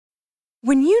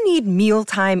When you need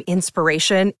mealtime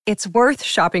inspiration, it's worth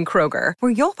shopping Kroger,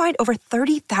 where you'll find over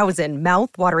 30,000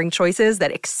 mouth-watering choices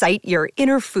that excite your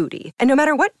inner foodie. And no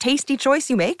matter what tasty choice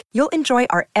you make, you'll enjoy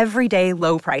our everyday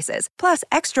low prices, plus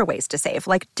extra ways to save,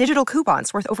 like digital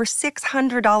coupons worth over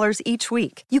 $600 each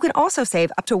week. You can also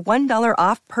save up to $1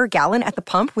 off per gallon at the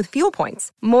pump with fuel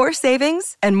points. More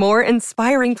savings and more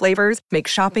inspiring flavors make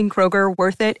shopping Kroger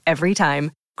worth it every time.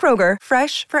 Kroger,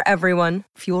 fresh for everyone.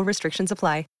 Fuel restrictions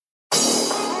apply.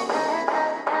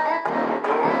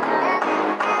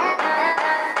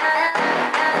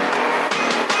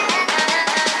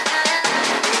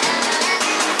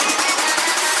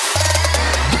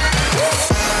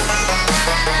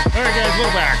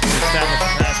 Welcome back to the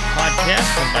Establishment Pass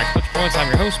podcast. I'm back with Points. I'm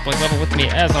your host, Blake Level. With me,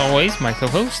 as always, my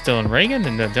co-host, Dylan Reagan.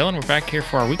 And Dylan, we're back here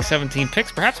for our Week 17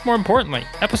 picks. Perhaps more importantly,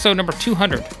 episode number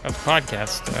 200 of the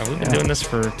podcast. We've been doing this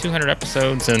for 200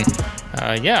 episodes, and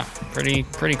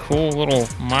pretty cool little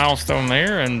milestone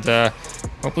there. And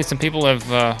hopefully some people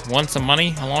have won some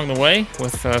money along the way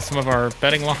with some of our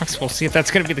betting locks. We'll see if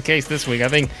that's going to be the case this week. I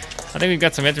think we've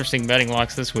got some interesting betting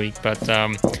locks this week, but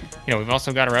we've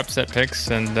also got our upset picks,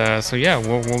 and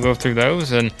we'll go through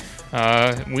those. And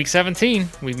Week 17,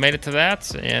 we've made it to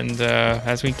that, and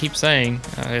as we keep saying,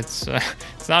 it's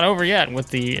not over yet with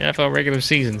the NFL regular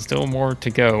season. Still more to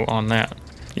go on that.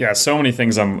 Yeah, so many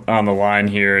things on the line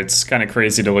here. It's kind of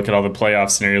crazy to look at all the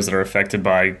playoff scenarios that are affected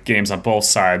by games on both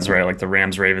sides, right? Like the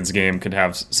Rams-Ravens game could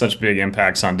have such big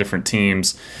impacts on different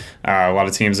teams. A lot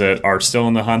of teams that are still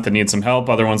in the hunt that need some help,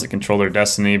 other ones that control their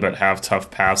destiny but have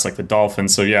tough paths like the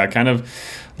Dolphins. So yeah, kind of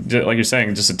like you're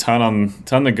saying, just a ton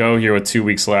to go here with 2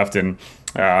 weeks left. And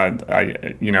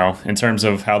in terms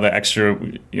of how the extra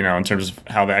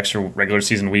regular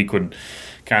season week would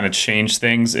kind of change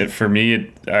things, it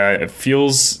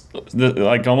feels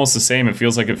like almost the same. It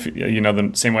feels like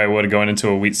the same way I would going into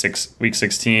a week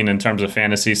 16 in terms of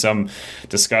fantasy. Some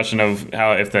discussion of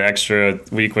how if the extra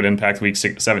week would impact week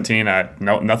 17.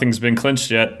 Nothing's been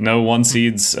clinched yet. No one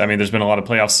seeds. I mean, there's been a lot of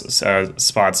playoff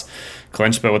spots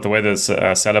clinched, but with the way the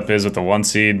setup is with the one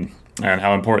seed and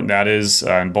how important that is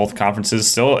in both conferences,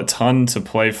 still a ton to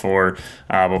play for.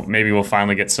 But maybe we'll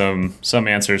finally get some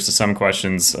answers to some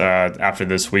questions after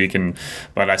this week.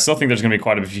 But I still think there's going to be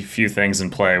quite a few things in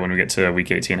play when we get to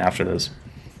Week 18 after this.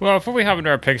 Well, before we hop into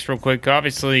our picks real quick,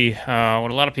 obviously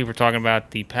what a lot of people are talking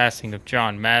about, the passing of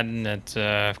John Madden at,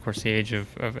 of course, the age of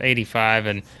 85.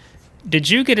 And did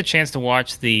you get a chance to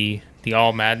watch the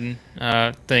All Madden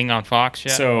thing on Fox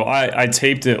yet? So I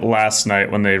taped it last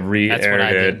night when they re-aired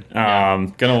it.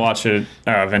 Gonna watch it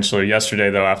eventually.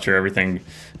 Yesterday, though, after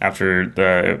it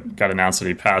got announced that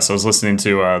he passed, I was listening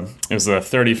to it was the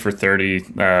 30 for 30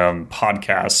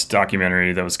 podcast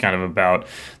documentary that was kind of about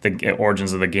the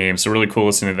origins of the game. So really cool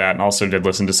listening to that, and also did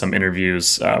listen to some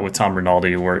interviews with Tom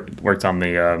Rinaldi, who worked on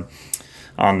the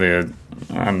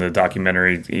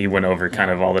documentary. He went over kind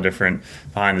of all the different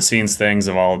behind the scenes things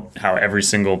of how every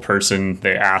single person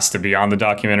they asked to be on the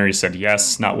documentary said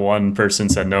yes. Not one person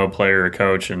said no, player or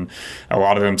coach, and a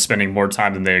lot of them spending more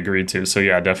time than they agreed to. So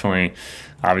yeah, definitely,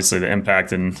 obviously the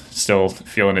impact, and still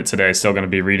feeling it today. Still going to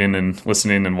be reading and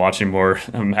listening and watching more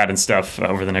Madden stuff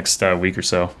over the next week or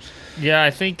so. Yeah,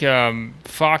 I think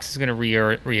Fox is going to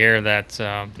re-air that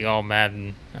the All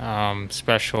Madden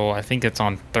special. I think it's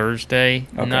on Thursday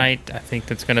night. I think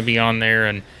that's going to be on there.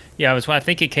 And yeah, I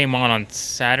think it came on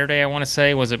Saturday, I want to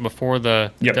say. Was it before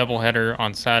the doubleheader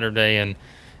on Saturday? And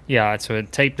yeah, so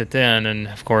it taped it then. And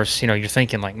of course, you're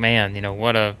thinking like, man,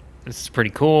 this is pretty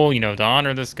cool, to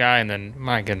honor this guy. And then,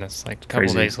 my goodness, like a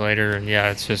couple days later, and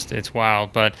yeah, it's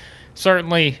wild. But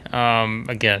certainly,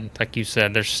 again, like you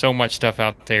said, there's so much stuff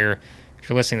out there. If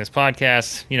you're listening to this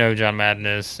podcast, you know who John Madden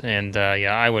is. And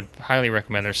I would highly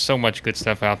recommend. There's so much good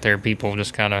stuff out there. People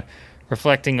just kind of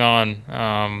reflecting on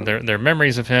their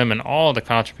memories of him and all the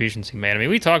contributions he made. I mean,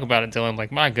 we talk about it, Dylan,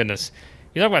 like, my goodness.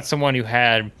 You talk about someone who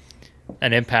had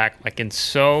an impact like in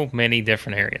so many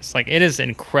different areas. Like, it is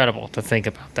incredible to think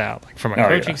about that. Like, from a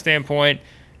coaching standpoint,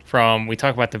 we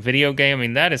talk about the video game. I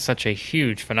mean, that is such a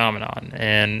huge phenomenon.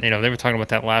 And, they were talking about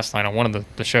that last night on one of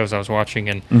the shows I was watching.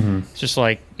 And it's just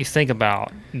like, you think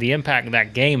about the impact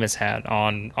that game has had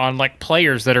on like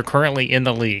players that are currently in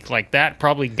the league. Like, that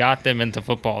probably got them into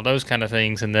football, those kind of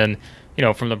things. And then,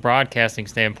 from the broadcasting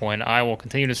standpoint, I will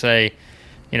continue to say,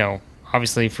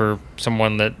 obviously for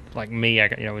someone that like me,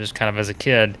 just kind of as a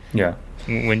kid. Yeah.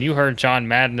 When you heard John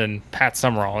Madden and Pat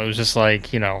Summerall, it was just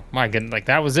like, my goodness, like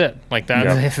that was it. Like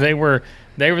that, they were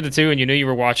they were the two, and you knew you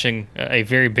were watching a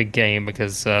very big game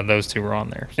because those two were on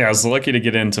there. Yeah, I was lucky to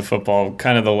get into football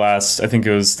kind of I think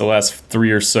it was the last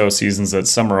 3 or so seasons that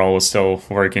Summerall was still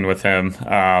working with him.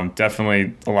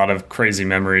 Definitely a lot of crazy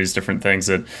memories, different things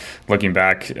that looking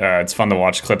back, it's fun to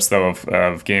watch clips though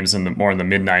of games more in the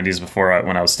mid 90s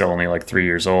when I was still only like 3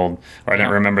 years old, or I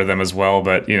didn't remember them as well,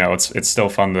 but it's still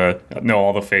fun to know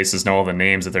all the faces, know all the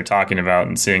names that they're talking about,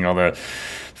 and seeing all the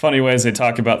funny ways they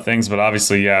talk about things. But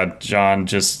obviously, yeah, John,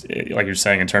 just like you're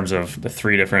saying, in terms of the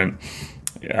three different,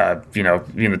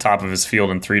 being the top of his field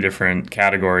in three different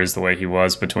categories, the way he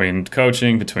was between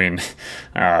coaching, between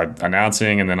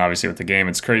announcing, and then obviously with the game,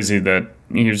 it's crazy that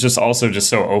he was just also just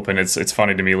so open. It's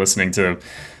funny to me listening to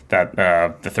that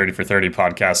the 30 for 30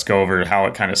 podcast go over how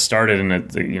it kind of started, and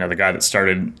the guy that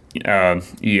started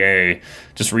EA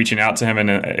just reaching out to him, and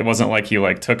it wasn't like he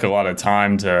took a lot of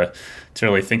time to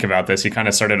really think about this. He kind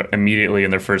of started immediately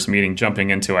in their first meeting jumping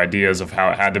into ideas of how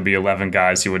it had to be 11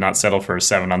 guys. He would not settle for a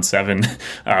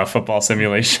 7-on-7 football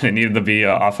simulation. It needed to be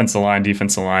offensive line,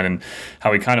 defensive line, and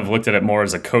how he kind of looked at it more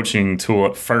as a coaching tool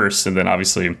at first, and then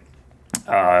obviously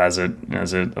as it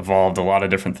evolved, a lot of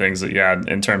different things that, yeah,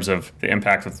 in terms of the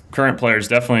impact with current players,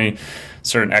 definitely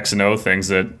certain X and O things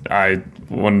that I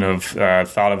wouldn't have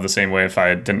thought of the same way if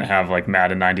I didn't have like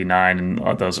Madden 99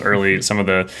 and those early, some of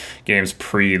the games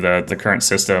pre the current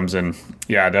systems. And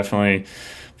yeah, definitely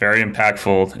very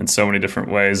impactful in so many different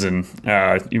ways. And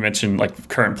you mentioned like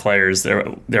current players.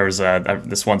 There was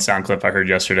this one sound clip I heard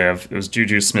yesterday it was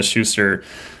Juju Smith-Schuster.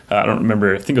 I don't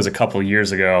remember. I think it was a couple of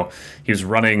years ago. He was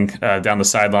running down the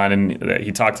sideline, and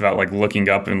he talked about like looking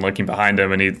up and looking behind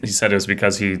him. And he said it was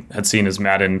because he had seen his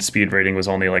Madden speed rating was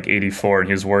only like 84, and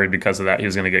he was worried because of that he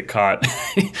was going to get caught.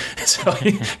 So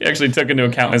he actually took into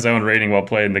account his own rating while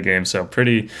playing the game. So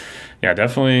pretty, yeah,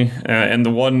 definitely. And the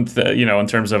one that, in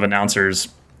terms of announcers,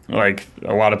 like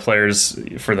a lot of players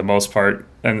for the most part,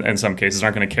 and in some cases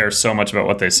aren't going to care so much about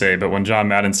what they say. But when John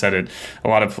Madden said it, a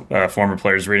lot of former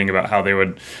players reading about how they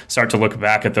would start to look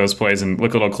back at those plays and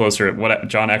look a little closer at what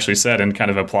John actually said and kind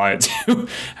of apply it to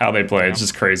how they play. Yeah. It's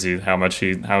just crazy how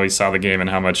he saw the game and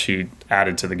how much he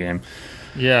added to the game.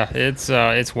 Yeah,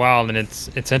 it's wild, and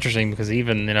it's interesting because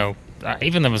even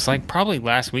it was like probably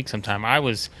last week sometime I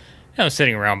was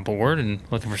sitting around bored and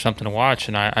looking for something to watch,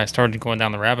 and I started going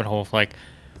down the rabbit hole of like,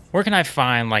 where can I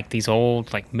find like these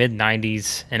old like mid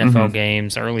 90s NFL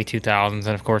games, early 2000s, and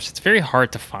of course it's very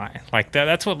hard to find. Like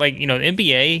that's what the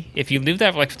NBA, if you leave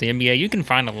that like for the NBA, you can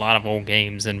find a lot of old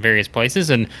games in various places,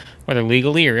 and whether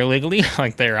legally or illegally,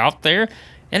 like they're out there.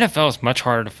 NFL is much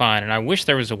harder to find, and I wish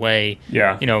there was a way,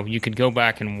 you could go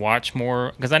back and watch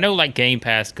more, because I know like Game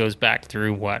Pass goes back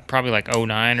through probably like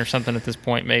 2009 or something at this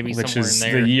point, maybe, which somewhere is in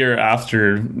there. The year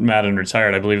after Madden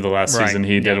retired. I believe the last season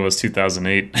he did was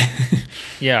 2008.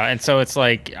 Yeah, and so it's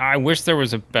like I wish there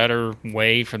was a better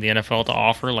way for the NFL to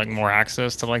offer like more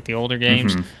access to like the older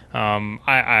games.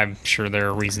 I'm sure there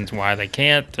are reasons why they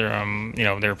can't. There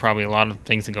are probably a lot of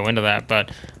things that go into that,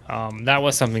 but that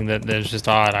was something that was just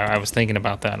odd. I was thinking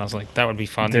about that, and I was like, that would be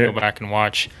fun to go back and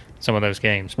watch some of those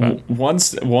games. But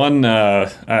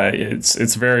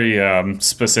it's very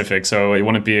specific, so it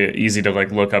wouldn't be easy to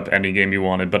like look up any game you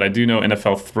wanted. But I do know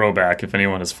NFL Throwback, if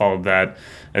anyone has followed that.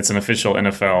 It's an official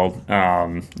NFL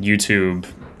YouTube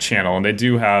channel, and they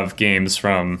do have games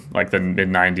from like the mid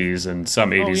 90s and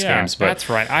some 80s games. But that's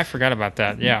right, I forgot about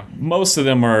that. Yeah, most of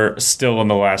them are still in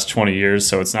the last 20 years,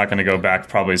 so it's not going to go back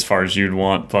probably as far as you'd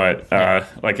want. But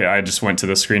like I just went to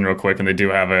the screen real quick, and they do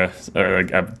have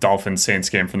a Dolphins Saints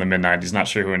game from the mid 90s. Not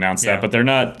sure who announced that, but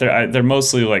they're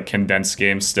mostly like condensed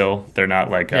games still. They're not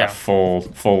like a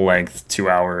full length 2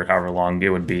 hour, however long it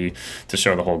would be to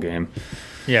show the whole game.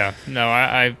 Yeah, no,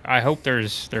 I hope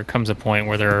there comes a point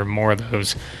where there are more of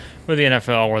those with the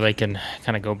NFL where they can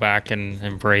kind of go back and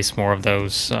embrace more of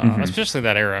those, especially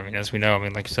that era. I mean, as we know,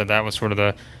 like you said, that was sort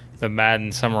of the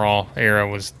Madden Summerall era,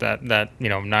 was that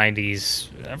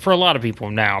 90s. For a lot of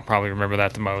people now probably remember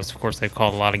that the most. Of course, they've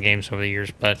called a lot of games over the years,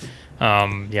 but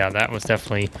that was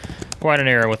definitely quite an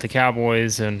era with the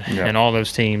Cowboys and all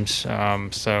those teams.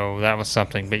 So that was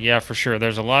something. But yeah, for sure,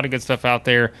 there's a lot of good stuff out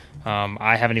there.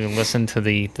 I haven't even listened to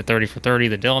the 30 for 30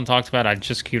 that Dylan talked about. I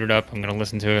just queued it up. I'm going to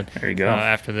listen to it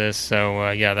after this.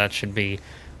 So, that should be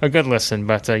a good listen.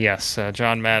 But, yes,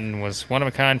 John Madden was one of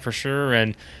a kind for sure.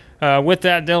 And with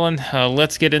that, Dylan,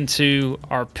 let's get into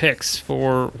our picks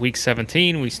for Week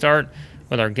 17. We start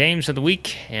with our games of the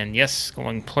week. And, yes,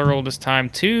 going plural this time,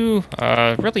 too.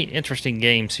 Really interesting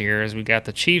games here as we got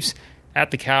the Chiefs at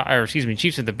the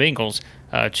Chiefs at the Bengals.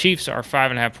 Chiefs are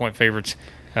 5.5-point favorites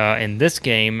in this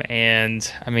game. And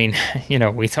I mean,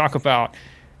 we talk about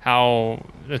how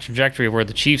the trajectory of where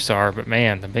the Chiefs are. But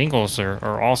man, the Bengals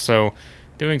are also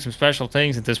doing some special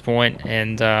things at this point,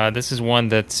 and this is one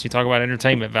that's, you talk about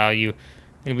entertainment value.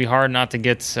 It'll be hard not to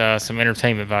get some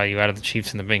entertainment value out of the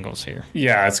Chiefs and the Bengals here.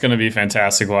 Yeah, it's going to be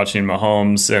fantastic watching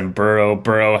Mahomes and Burrow.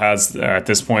 Burrow has, at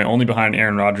this point, only behind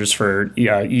Aaron Rodgers for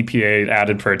EPA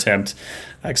added per attempt,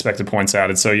 expected points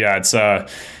added. So, yeah, it's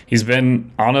he's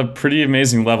been on a pretty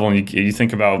amazing level. And you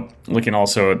think about looking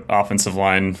also at offensive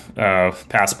line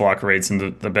pass block rates, and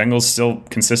the Bengals still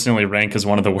consistently rank as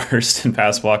one of the worst in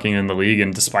pass blocking in the league.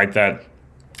 And despite that,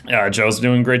 Joe's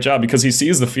doing a great job because he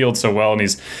sees the field so well, and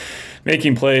he's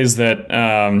making plays that,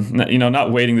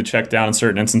 not waiting to check down in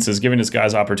certain instances, giving his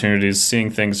guys opportunities, seeing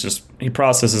things. Just he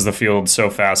processes the field so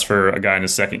fast for a guy in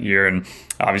his second year. And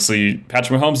obviously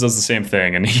Patrick Mahomes does the same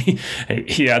thing, and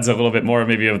he adds a little bit more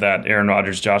maybe of that Aaron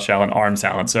Rodgers, Josh Allen arm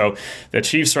talent. So the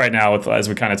Chiefs right now, as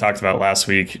we kind of talked about last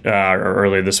week or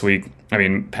earlier this week, I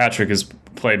mean, Patrick has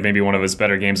played maybe one of his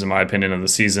better games, in my opinion, of the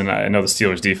season. I know the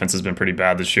Steelers' defense has been pretty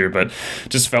bad this year, but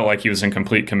just felt like he was in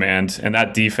complete command. And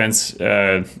that defense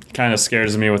kind of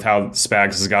scares me with how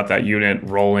Spags has got that unit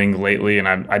rolling lately. And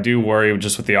I do worry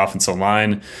just with the offensive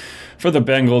line for the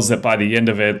Bengals that by the end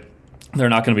of it, they're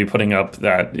not going to be putting up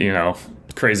that,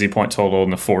 crazy point total in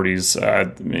the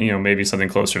 40s, maybe something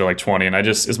closer to like 20. And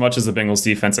as much as the Bengals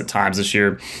defense at times this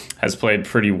year has played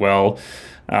pretty well,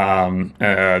 they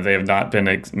have not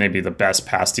been maybe the best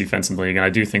pass defense in the league, and I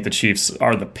do think the Chiefs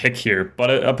are the pick here.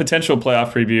 But a potential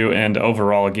playoff preview, and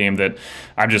overall a game that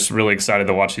I'm just really excited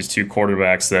to watch these two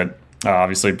quarterbacks that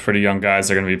obviously pretty young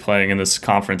guys are going to be playing in this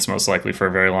conference most likely for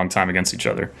a very long time against each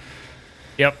other.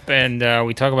 Yep, and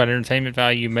we talk about entertainment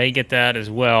value. You may get that as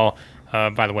well.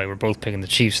 By the way, we're both picking the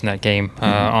Chiefs in that game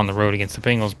on the road against the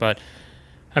Bengals, but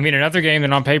I mean, another game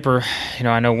that on paper,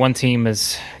 I know one team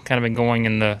has kind of been going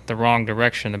in the wrong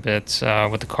direction a bit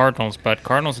with the Cardinals, but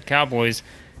Cardinals and Cowboys,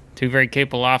 two very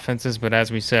capable offenses, but as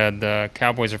we said, the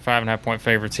Cowboys are 5.5-point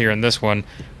favorites here in this one.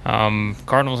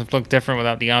 Cardinals have looked different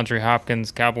without DeAndre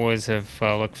Hopkins. Cowboys have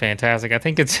looked fantastic. I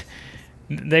think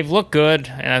they've looked good,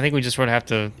 and I think we just would have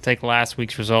to take last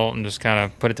week's result and just kind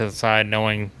of put it to the side,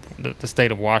 knowing the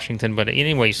state of Washington. But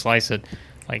any way you slice it,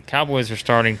 like, Cowboys are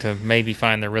starting to maybe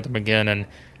find their rhythm again, and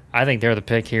I think they're the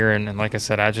pick here. And like I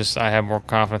said, I have more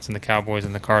confidence in the Cowboys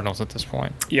than the Cardinals at this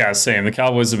point. Yeah, same. The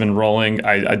Cowboys have been rolling.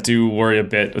 I do worry a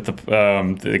bit with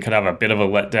they could have a bit of a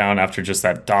letdown after just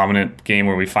that dominant game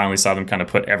where we finally saw them kind of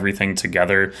put everything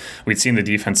together. We'd seen the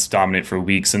defense dominate for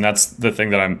weeks, and that's the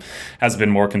thing that has been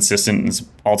more consistent, and is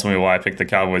ultimately why I picked the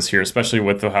Cowboys here, especially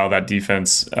with how that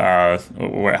defense, how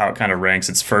it kind of ranks.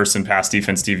 It's first in pass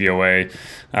defense DVOA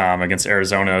against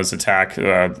Arizona's attack.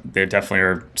 They definitely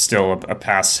are still a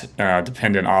pass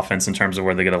dependent offense in terms of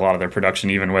where they get a lot of their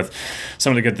production, even with some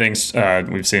of the good things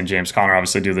we've seen James Conner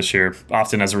obviously do this year,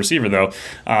 often as a receiver though.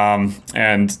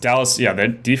 And Dallas, their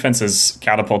defense is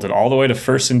catapulted all the way to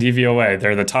first in DVOA.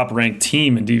 They're the top ranked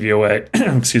team in DVOA,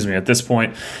 excuse me, at this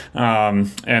point.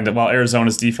 And while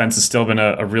Arizona's defense has still been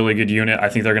a really good unit, I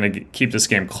think they're going to keep this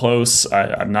game close.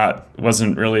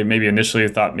 Wasn't really, maybe initially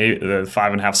thought maybe the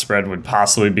 5.5 spread would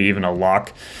possibly be even a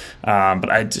lock. But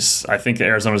I think that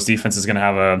Arizona's defense is going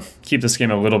to keep this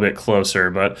game a little bit closer.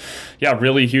 But yeah,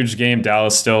 really huge game.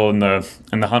 Dallas still in the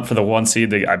hunt for the 1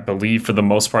 seed. I believe for the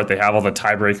most part they have all the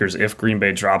tiebreakers if Green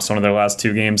Bay drops one of their last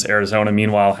 2 games. Arizona,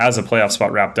 meanwhile, has a playoff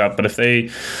spot wrapped up. But if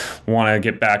they want to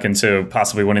get back into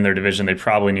possibly winning their division, they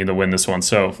probably need to win this one.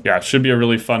 So yeah, it should be a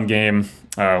really fun game.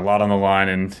 A lot on the line,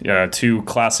 and two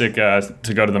classic,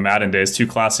 to go to the Madden days, two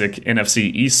classic NFC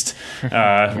East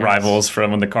yes. Rivals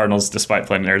from when the Cardinals, despite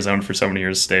playing in Arizona for so many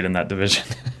years, stayed in that division.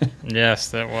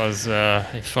 Yes, that was a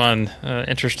fun,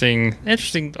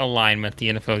 interesting alignment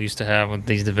the NFL used to have with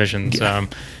these divisions. Yeah.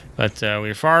 But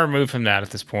we're far removed from that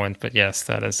at this point. But yes,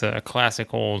 that is a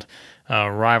classic old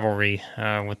rivalry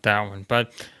with that one.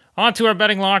 But on to our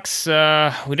betting locks.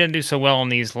 We didn't do so well on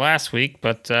these last week,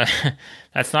 but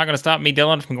that's not going to stop me,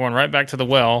 Dylan, from going right back to the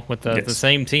well with the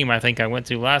same team I think I went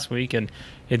to last week, and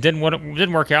it didn't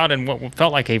work out in what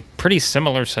felt like a pretty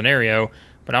similar scenario,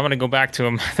 but I'm going to go back to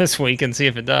them this week and see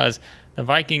if it does. The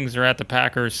Vikings are at the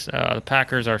Packers. The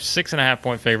Packers are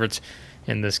 6.5-point favorites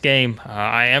in this game.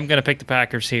 I am going to pick the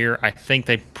Packers here. I think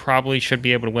they probably should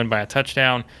be able to win by a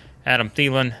touchdown. Adam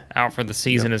Thielen out for the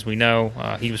season, as we know.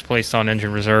 He was placed on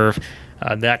injured reserve.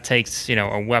 That takes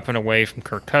a weapon away from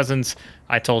Kirk Cousins.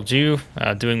 I told you,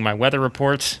 doing my weather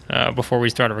reports before we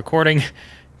started recording,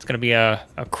 it's going to be a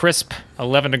crisp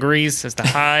 11 degrees as the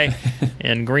high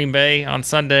in Green Bay on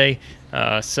Sunday.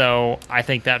 So I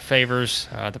think that favors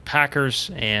the Packers.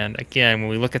 And again, when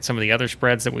we look at some of the other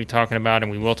spreads that we're talking about,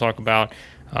 and we will talk about,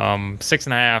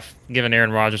 6.5, giving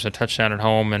Aaron Rodgers a touchdown at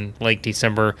home in late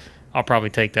December. I'll probably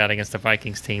take that against the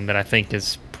Vikings team that I think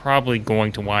is probably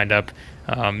going to wind up,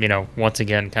 once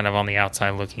again, kind of on the outside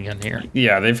looking in here.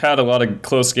 Yeah, they've had a lot of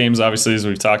close games, obviously, as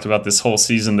we've talked about this whole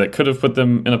season, that could have put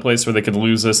them in a place where they could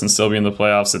lose this and still be in the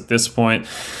playoffs at this point.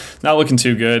 Not looking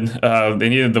too good. They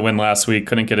needed the win last week,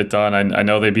 couldn't get it done. I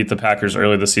know they beat the Packers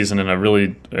early this season in a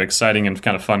really exciting and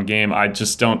kind of fun game. I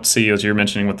just don't see, as you're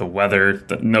mentioning with the weather,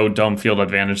 no dome field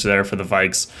advantage there for the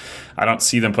Vikes. I don't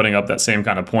see them putting up that same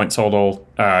kind of point total.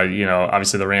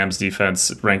 Obviously the Rams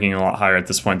defense ranking a lot higher at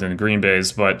this point than Green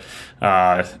Bay's, but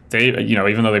they,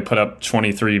 even though they put up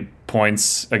 23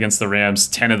 points against the Rams,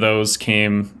 10 of those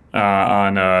came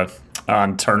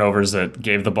on turnovers that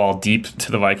gave the ball deep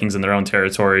to the Vikings in their own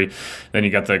territory. Then you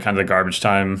got the kind of the garbage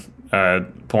time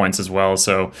points as well.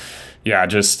 So yeah,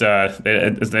 just they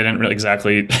didn't really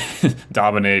exactly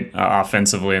dominate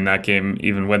offensively in that game,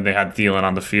 even when they had Thielen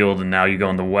on the field. And now you go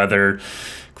in the weather.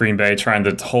 Green Bay trying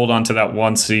to hold on to that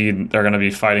 1 seed. They're going to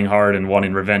be fighting hard and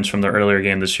wanting revenge from the earlier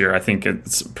game this year. I think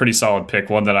it's a pretty solid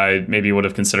pick, one that I maybe would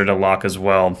have considered a lock as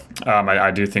well. I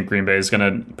do think Green Bay is going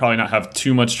to probably not have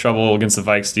too much trouble against the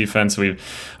Vikes defense. We've,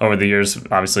 over the years,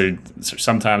 obviously,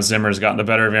 sometimes Zimmer's gotten the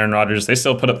better of Aaron Rodgers. They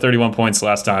still put up 31 points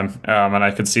last time, and I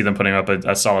could see them putting up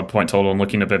a solid point total and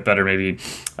looking a bit better maybe,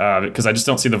 because I just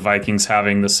don't see the Vikings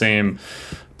having the same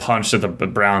punch that the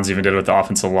Browns even did with the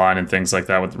offensive line and things like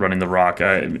that with running the rock.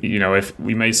 If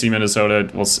we may see Minnesota,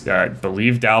 I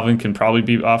believe Dalvin can probably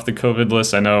be off the COVID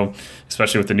list. I know,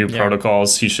 especially with the new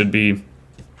protocols, he should be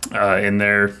in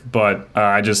there. But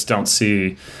I just don't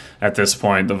see at this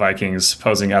point the Vikings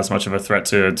posing as much of a threat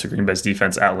to Green Bay's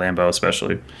defense at Lambeau,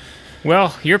 especially.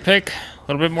 Well, your pick, a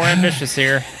little bit more ambitious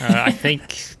here. I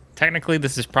think technically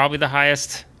this is probably the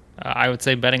highest I would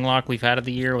say betting lock we've had of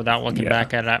the year without looking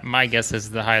back at it. My guess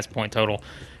is the highest point total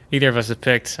either of us have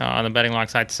picked on the betting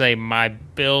locks. I'd say my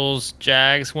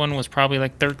Bills-Jags one was probably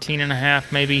like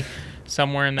 13.5, maybe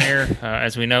somewhere in there.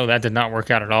 As we know, that did not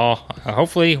work out at all.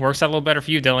 Hopefully it works out a little better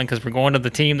for you, Dylan, because we're going to the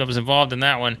team that was involved in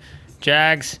that one.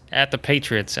 Jags at the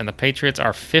Patriots, and the Patriots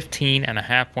are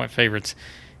 15.5-point favorites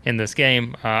in this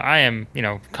game. I am,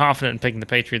 confident in picking the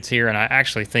Patriots here, and I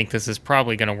actually think this is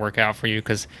probably going to work out for you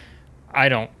because I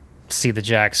don't see the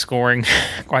Jags scoring.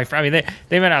 They've been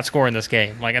outscoring this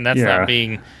game, and that's not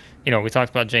being, we talked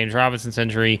about James Robinson's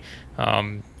injury,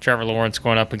 Trevor Lawrence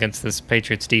going up against this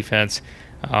Patriots defense.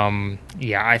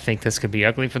 I think this could be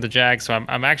ugly for the Jags. So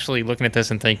I'm actually looking at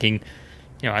this and thinking,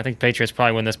 I think the Patriots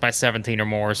probably win this by 17 or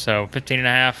more. So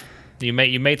 15.5. You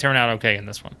may turn out okay in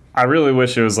this one. I really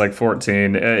wish it was like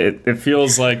 14. It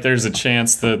feels like there's a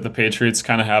chance that the Patriots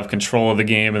kind of have control of the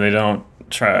game and they don't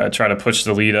try to push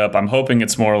the lead up. I'm hoping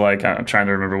it's more like, I'm trying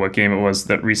to remember what game it was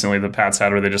that recently the Pats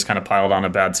had where they just kind of piled on a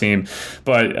bad team.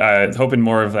 But hoping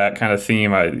more of that kind of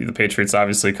theme. The Patriots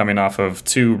obviously coming off of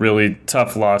 2 really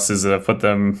tough losses that put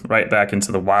them right back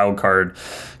into the wild card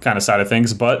kind of side of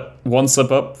things. But one slip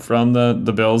up from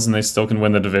the Bills and they still can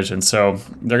win the division. So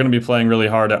they're going to be playing really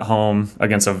hard at home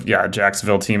against a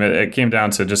Jacksonville team. It came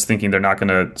down to just thinking they're not going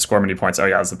to score many points.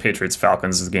 It's the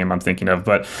Patriots-Falcons is the game I'm thinking of.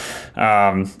 But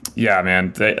man,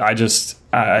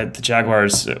 the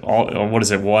Jaguars,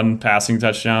 one passing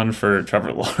touchdown for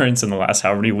Trevor Lawrence in the last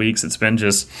however many weeks. It's been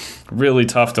just really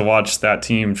tough to watch that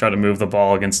team try to move the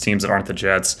ball against teams that aren't the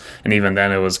Jets, and even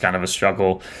then it was kind of a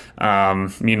struggle.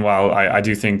 Meanwhile, I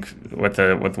do think with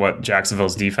what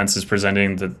Jacksonville's defense is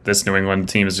presenting, that this New England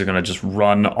team is going to just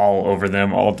run all over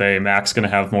them all day. Mac's going to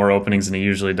have more openings than he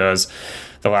usually does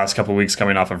the last couple of weeks,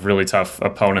 coming off of really tough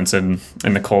opponents in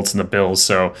the Colts and the Bills.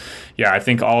 So, I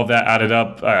think all of that added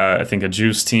up. I think a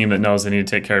juice team that knows they need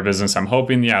to take care of business. I'm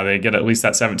hoping, they get at least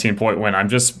that 17-point win. I'm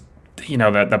just,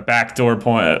 that the backdoor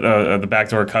point, the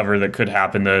backdoor cover that could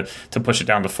happen to push it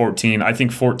down to 14. I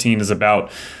think 14 is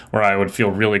about where I would feel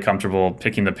really comfortable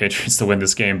picking the Patriots to win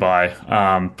this game by.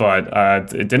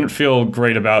 But it didn't feel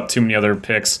great about too many other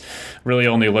picks. Really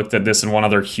only looked at this in one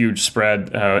other huge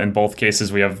spread. In both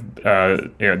cases, we have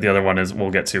the other one is we'll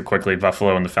get to quickly,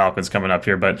 Buffalo and the Falcons coming up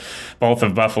here. But both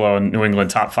of Buffalo and New England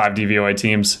top 5 DVOA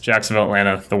teams. Jacksonville,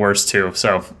 Atlanta, the worst too.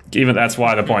 So even that's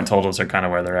why the point totals are kind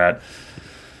of where they're at.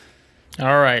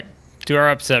 All right, to our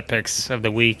upset picks of the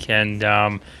week, and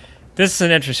this is an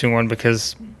interesting one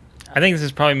because I think this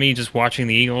is probably me just watching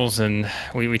the Eagles, and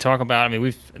we talk about.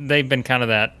 They've been kind of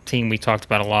that team we talked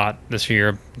about a lot this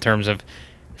year in terms of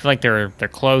I feel like they're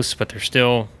close, but they're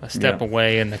still a step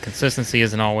away, and the consistency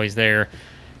isn't always there.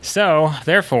 So,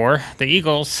 therefore, the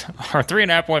Eagles are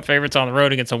 3.5-point favorites on the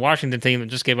road against a Washington team that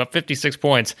just gave up 56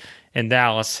 points in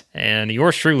Dallas. And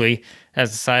yours truly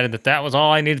has decided that was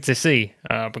all I needed to see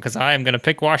because I am going to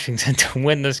pick Washington to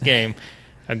win this game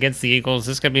against the Eagles.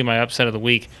 This is going to be my upset of the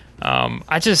week.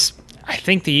 I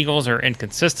think the Eagles are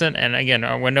inconsistent, and again,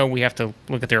 I know we have to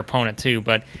look at their opponent too,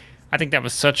 but I think that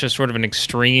was such a sort of an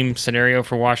extreme scenario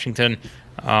for Washington.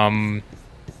 I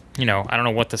don't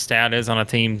know what the stat is on a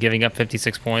team giving up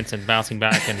 56 points and bouncing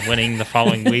back and winning the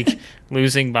following week,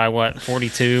 losing by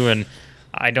 42, and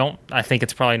I think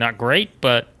it's probably not great,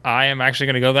 but I am actually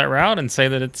going to go that route and say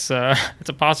that it's a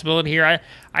possibility here.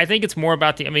 I think it's more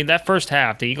about that first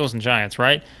half, the Eagles and Giants,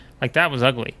 right? Like, that was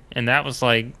ugly, and that was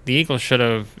like the Eagles should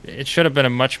have been a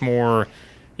much more,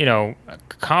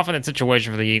 confident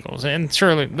situation for the Eagles, and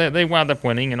surely they wound up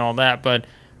winning and all that, but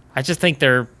I just think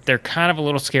they're kind of a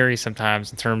little scary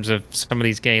sometimes in terms of some of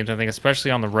these games. I think especially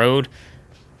on the road.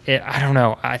 I don't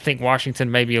know. I think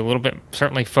Washington may be a little bit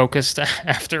certainly focused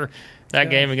after that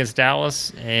game against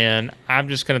Dallas, and I'm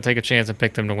just going to take a chance and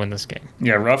pick them to win this game.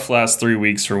 Yeah, rough last 3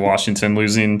 weeks for Washington,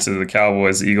 losing to the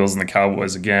Cowboys, the Eagles, and the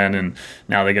Cowboys again, and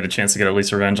now they get a chance to get at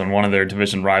least revenge on one of their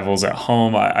division rivals at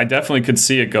home. I definitely could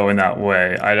see it going that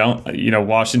way.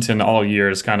 Washington all year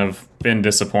has kind of been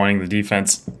disappointing. The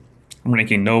defense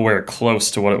ranking nowhere close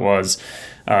to what it was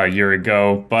a year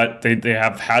ago, but they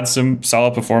have had some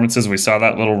solid performances. We saw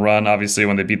that little run, obviously,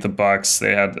 when they beat the Bucs.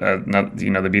 They had,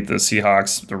 they beat the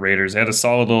Seahawks, the Raiders. They had a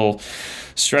solid little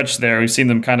stretch there. We've seen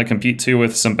them kind of compete too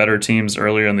with some better teams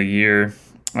earlier in the year.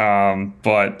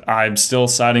 But I'm still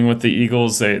siding with the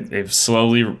Eagles. They've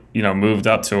slowly, moved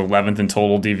up to 11th in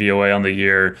total DVOA on the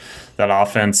year. That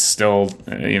offense still,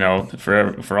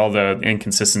 for all the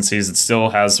inconsistencies, it still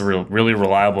has a really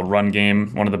reliable run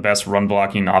game. One of the best run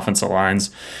blocking offensive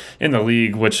lines in the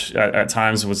league, which at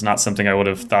times was not something I would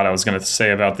have thought I was going to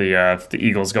say about the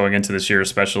Eagles going into this year,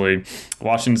 especially.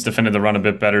 Washington's defended the run a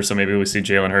bit better, so maybe we see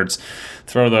Jalen Hurts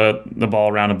throw the ball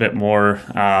around a bit more.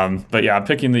 But yeah,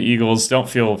 picking the Eagles, don't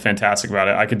feel fantastic about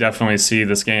it. I could definitely see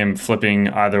this game flipping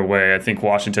either way. I think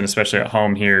Washington, especially at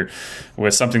home here,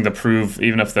 with something to prove,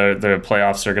 even if the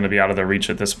playoffs are going to be out of their reach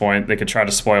at this point, they could try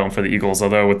to spoil them for the Eagles,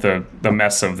 although with the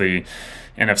mess of the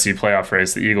NFC playoff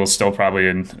race, the Eagles still probably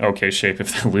in okay shape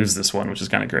if they lose this one, which is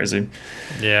kind of crazy.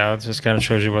 Yeah, it just kind of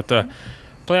shows you what the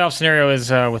playoff scenario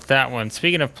is with that one.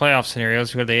 Speaking of playoff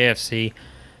scenarios, we go to the AFC.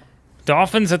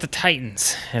 Dolphins at the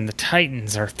Titans, and the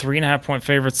Titans are 3.5-point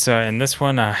favorites in this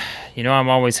one. I'm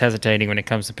always hesitating when it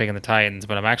comes to picking the Titans,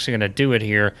 but I'm actually going to do it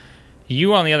here.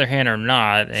 You, on the other hand, are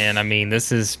not, and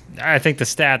I think the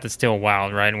stat that's still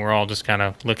wild, right? And we're all just kind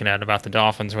of looking at about the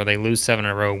Dolphins, where they lose 7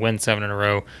 in a row, win 7 in a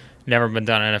row, never been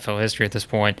done in NFL history at this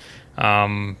point.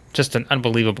 Just an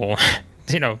unbelievable,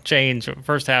 change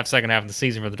first half, second half of the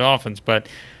season for the Dolphins. But,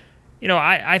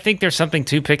 I think there's something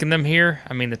to picking them here.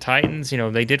 The Titans,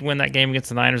 they did win that game against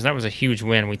the Niners. That was a huge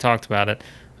win. We talked about it.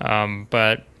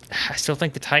 But I still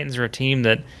think the Titans are a team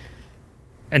that,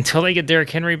 until they get Derrick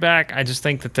Henry back, I just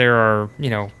think that there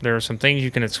are some things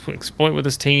you can exploit with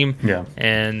this team. Yeah.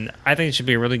 And I think it should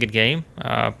be a really good game.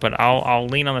 But I'll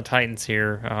lean on the Titans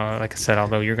here. Like I said,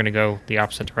 although you're going to go the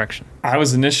opposite direction. I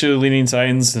was initially leaning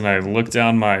Titans, and I looked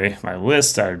down my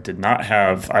list. I did not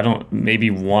have, maybe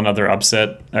one other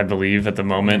upset, I believe, at the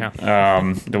moment,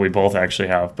 that we both actually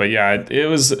have. But yeah, it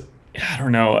was, I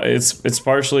don't know. It's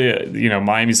partially,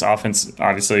 Miami's offense,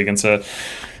 obviously, against a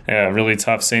really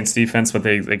tough Saints defense, but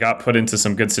they got put into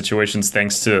some good situations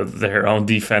thanks to their own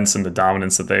defense and the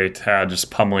dominance that they had just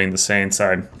pummeling the Saints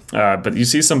side. But you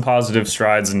see some positive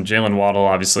strides, and Jalen Waddle,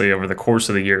 obviously, over the course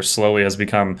of the year, slowly has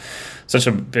become such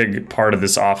a big part of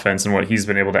this offense, and what he's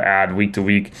been able to add week to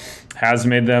week has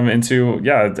made them into,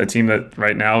 a team that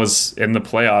right now is in the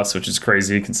playoffs, which is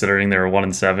crazy considering they were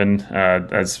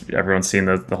 1-7. As everyone's seen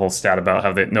the whole stat about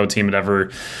how no team had ever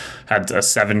had a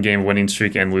 7-game winning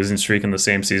streak and losing streak in the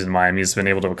same season. Miami's been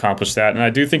able to accomplish that. And I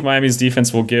do think Miami's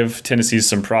defense will give Tennessee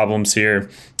some problems here.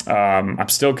 I'm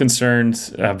still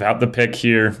concerned about the pick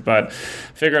here, but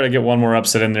figured I'd get one more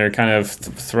upset in there, kind of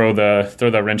throw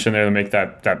the wrench in there to make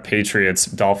that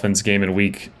Patriots-Dolphins game in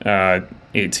week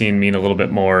 18 mean a little bit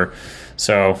more.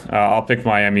 So I'll pick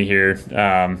Miami here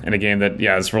in a game that,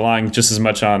 is relying just as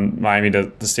much on Miami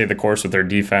to stay the course with their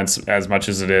defense as much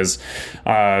as it is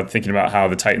thinking about how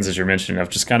the Titans, as you're mentioning, have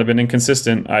just kind of been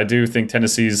inconsistent. I do think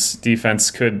Tennessee's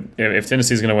defense could, if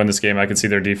Tennessee's going to win this game, I could see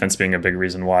their defense being a big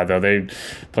reason why, though. They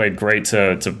played great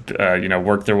to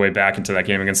work their way back into that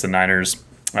game against the Niners.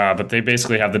 But they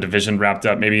basically have the division wrapped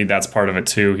up. Maybe that's part of it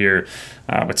too here.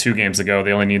 With 2 games to go,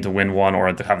 they only need to win one or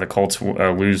have the Colts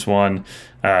lose one.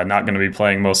 Not going to be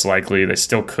playing most likely. They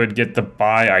still could get the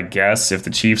bye, I guess, if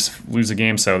the Chiefs lose a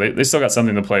game. So they still got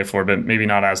something to play for, but maybe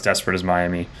not as desperate as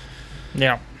Miami.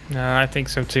 Yeah, I think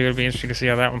so too. It'll be interesting to see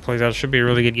how that one plays out. It should be a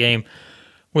really good game.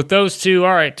 With those two,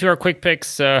 all right, to our quick picks.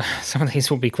 Some of these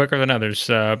will be quicker than others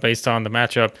based on the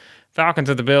matchup. Falcons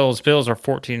at the Bills. Bills are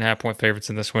 14.5-point favorites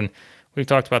in this one. We've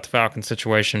talked about the Falcons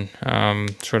situation,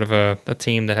 sort of a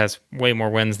team that has way more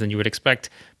wins than you would expect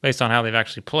based on how they've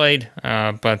actually played,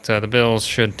 but the Bills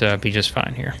should be just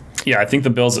fine here. Yeah, I think the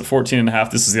Bills at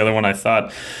 14.5. This is the other one I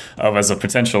thought of as a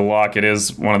potential lock. It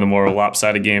is one of the more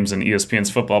lopsided games in ESPN's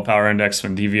Football Power Index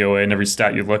and DVOA and every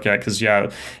stat you look at. Because,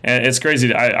 yeah, and it's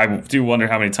crazy. I do wonder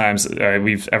how many times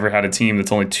we've ever had a team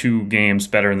that's only 2 games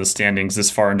better in the standings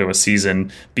this far into a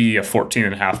season be a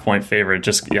 14.5-point favorite.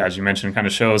 Just, yeah, as you mentioned, kind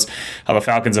of shows how the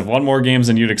Falcons have won more games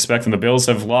than you'd expect, and the Bills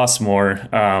have lost more.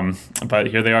 But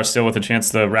here they are still with a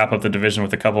chance to wrap up the division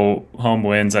with a couple home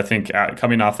wins. I think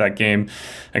coming off that game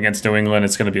against New England,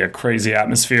 it's going to be a crazy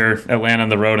atmosphere. Atlanta on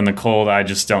the road in the cold. I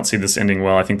just don't see this ending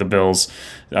well. I think the Bills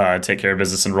take care of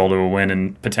business and roll to a win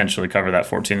and potentially cover that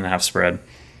 14.5 spread.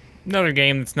 Another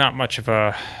game that's not much of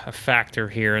a factor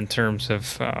here in terms of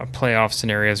playoff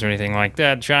scenarios or anything like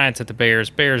that. Giants at the Bears.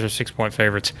 Bears are 6-point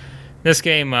favorites. This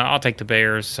game, I'll take the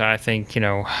Bears. I think,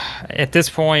 at this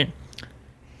point,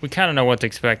 we kind of know what to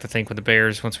expect, I think, with the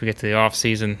Bears once we get to the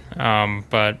offseason.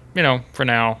 But, for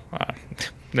now,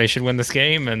 they should win this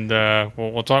game, and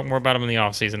we'll talk more about them in the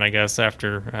offseason, I guess,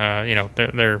 after,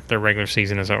 their regular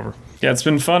season is over. Yeah, it's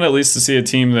been fun at least to see a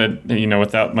team that,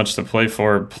 without much to play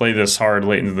for, play this hard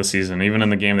late into the season. Even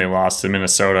in the game they lost to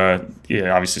Minnesota,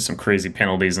 obviously some crazy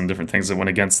penalties and different things that went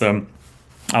against them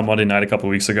on Monday night a couple of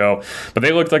weeks ago. But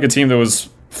they looked like a team that was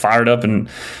fired up and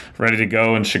ready to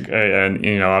go, and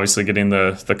obviously getting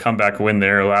the comeback win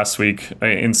there last week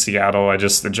in Seattle.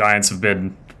 The Giants have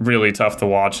been really tough to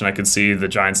watch, and I could see the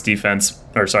Giants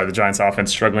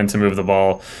offense struggling to move the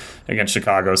ball against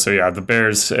Chicago. So yeah, the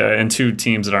Bears and 2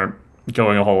 teams that aren't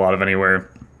going a whole lot of anywhere,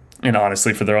 and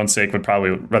honestly, for their own sake, would probably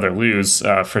rather lose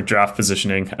for draft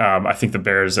positioning. I think the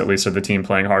Bears at least are the team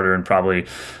playing harder and probably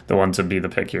the one to be the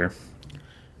pick here.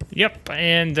 Yep,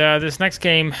 and this next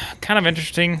game, kind of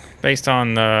interesting based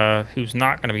on who's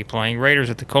not going to be playing. Raiders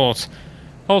at the Colts.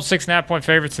 Colts 6.5-point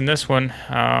favorites in this one.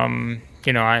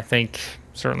 I think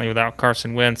certainly without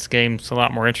Carson Wentz, game's a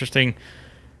lot more interesting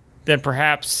than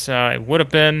perhaps it would have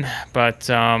been. But,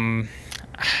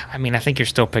 I think you're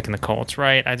still picking the Colts,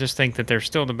 right? I just think that they're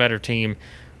still the better team.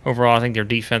 Overall, I think their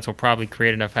defense will probably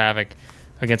create enough havoc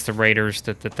against the Raiders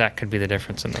that could be the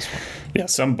difference in this one. Yeah,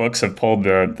 some books have pulled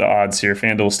the odds here.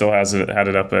 FanDuel still had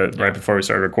it up right before we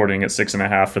started recording at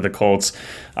 6.5 for the Colts.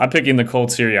 I'm picking the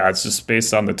Colts here. Yeah, it's just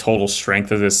based on the total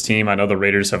strength of this team. I know the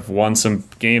Raiders have won some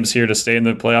games here to stay in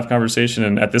the playoff conversation,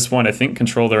 and at this point, I think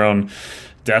control their own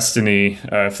destiny.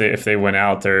 If they win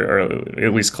out, they're or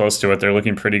at least close to it. They're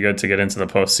looking pretty good to get into the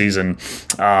postseason.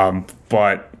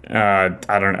 But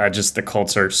the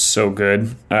Colts are so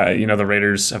good. The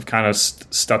Raiders have kind of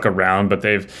stuck around, but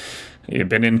they've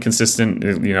been inconsistent.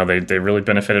 They really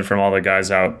benefited from all the guys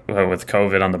out with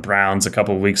COVID on the Browns a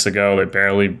couple of weeks ago. They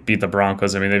barely beat the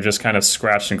Broncos. They've just kind of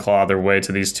scratched and clawed their way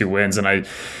to these 2 wins. And I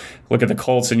look at the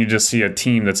Colts and you just see a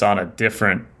team that's on a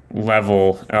different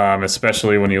level,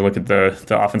 especially when you look at the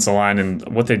offensive line and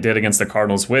what they did against the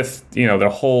Cardinals with, their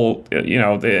whole,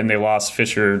 and they lost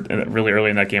Fisher really early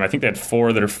in that game. I think they had 4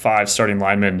 of their 5 starting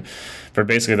linemen for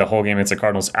basically the whole game against the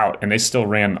Cardinals out, and they still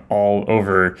ran all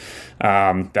over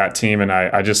that team. And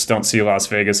I just don't see Las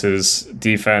Vegas's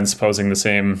defense posing the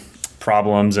same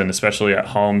problems, and especially at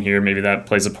home here, maybe that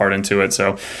plays a part into it.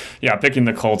 So yeah, picking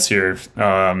the Colts here,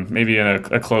 maybe in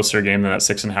a closer game than that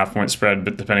 6.5-point spread,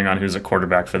 but depending on who's a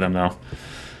quarterback for them though.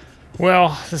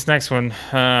 Well, this next one,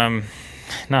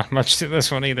 not much to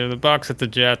this one either. The Bucs at the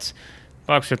Jets.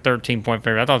 Bucs are 13-point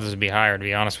favorite. I thought this would be higher, to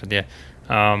be honest with you.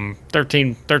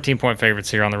 13-point favorites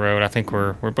here on the road. I think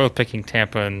we're both picking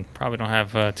Tampa and probably don't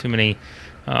have too many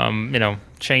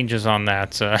changes on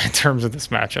that in terms of this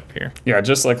matchup here. Yeah,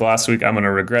 just like last week, I'm going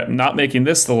to regret not making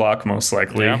this the lock most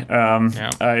likely. Yeah.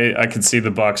 I could see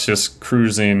the Bucs just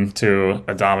cruising to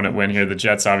a dominant win here. The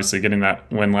Jets obviously getting that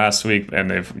win last week, and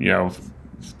they've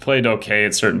played okay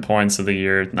at certain points of the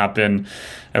year, not been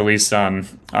at least on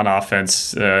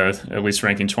offense, at least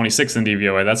ranking 26th in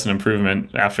DVOA. That's an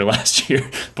improvement after last year.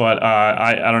 But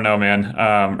I don't know, man.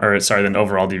 Then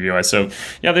overall DVOA. So,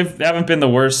 yeah, they haven't been the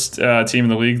worst team in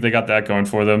the league. They got that going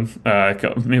for them,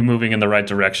 moving in the right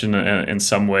direction in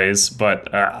some ways.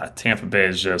 But Tampa Bay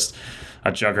is just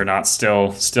a juggernaut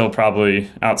still probably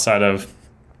outside of,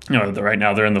 right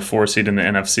now they're in the 4 seed in the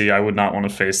NFC. I would not want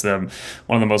to face them.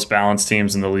 One of the most balanced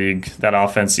teams in the league. That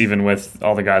offense, even with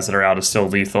all the guys that are out, is still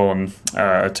lethal, and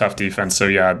a tough defense. So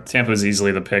yeah, Tampa is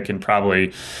easily the pick, and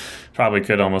probably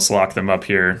could almost lock them up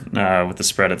here with the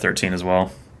spread at 13 as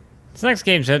well. This next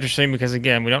game's interesting because,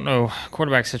 again, we don't know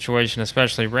quarterback situation,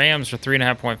 especially. Rams are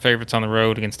 3.5-point favorites on the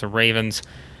road against the Ravens.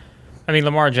 I mean,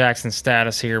 Lamar Jackson's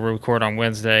status here, we record on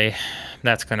Wednesday,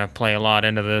 that's going to play a lot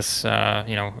into this,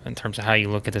 in terms of how you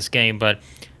look at this game. But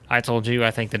I told you,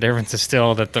 I think the difference is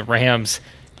still that the Rams,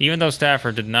 even though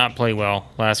Stafford did not play well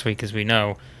last week, as we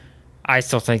know, I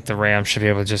still think the Rams should be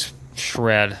able to just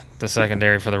shred the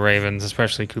secondary for the Ravens,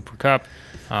 especially Cooper Kupp.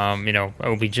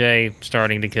 OBJ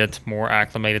starting to get more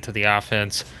acclimated to the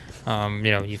offense.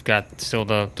 You've got still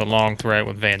the long threat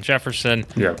with Van Jefferson.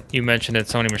 Yeah. You mentioned it.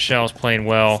 Sony Michel's playing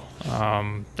well.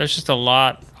 There's just a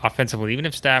lot offensively. Even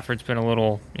if Stafford's been a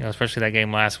little, especially that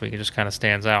game last week, it just kind of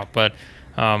stands out. But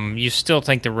you still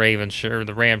think the Rams should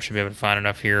be able to find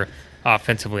enough here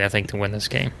offensively, I think, to win this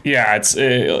game. Yeah, it's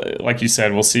like you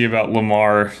said, we'll see about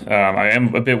Lamar. I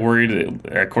am a bit worried.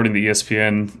 According to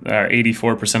ESPN,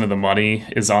 84% of the money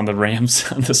is on the Rams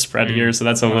on the spread here, so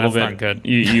that's a little bit. Not good.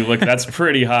 You look, that's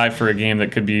pretty high for a game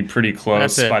that could be pretty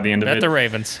close by the end of it. At the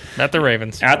Ravens. At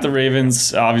the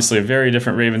Ravens, obviously a very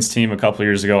different Ravens team. A couple of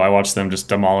years ago, I watched them just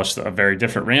demolish a very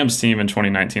different Rams team in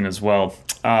 2019 as well.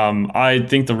 I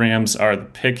think the Rams are the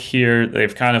pick here.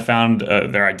 They've kind of found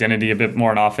their identity a bit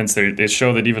more in offense. They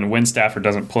show that even when Stafford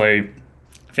doesn't play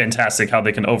fantastic, how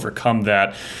they can overcome that.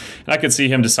 And I could see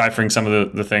him deciphering some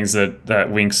of the things that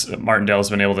Winks Martindale has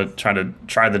been able to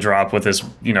try the drop with his,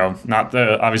 not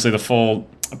obviously the full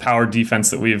power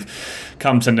defense that we've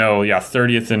come to know. Yeah,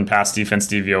 30th in pass defense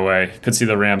DVOA. Could see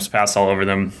the Rams pass all over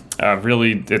them.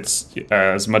 Really, it's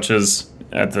as much as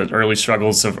at the early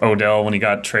struggles of Odell when he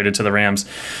got traded to the Rams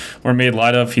were made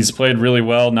light of. He's played really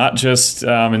well, not just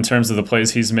in terms of the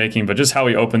plays he's making, but just how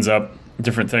he opens up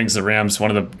different things. The Rams,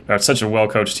 are such a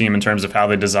well-coached team in terms of how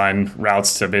they design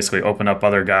routes to basically open up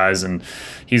other guys, and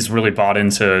he's really bought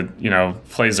into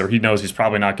plays where he knows he's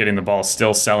probably not getting the ball,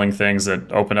 still selling things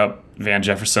that open up Van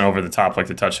Jefferson over the top, like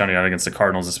the touchdown he had against the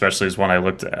Cardinals, especially is one I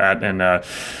looked at. And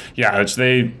you talk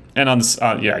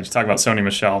about Sony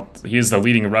Michel. He is the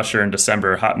leading rusher in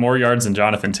December, more yards than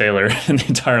Jonathan Taylor in the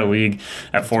entire league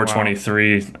at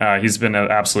 423. Wow. He's been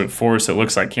an absolute force. It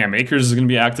looks like Cam Akers is going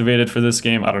to be activated for this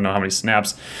game. I don't know how many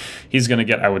snaps he's going to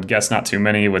get. I would guess not too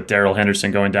many, with Darrell Henderson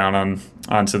going down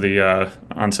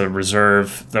onto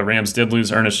reserve. The Rams did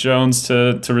lose Ernest Jones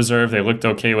to reserve. They looked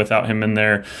okay without him in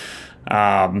there.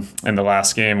 In the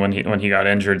last game when he got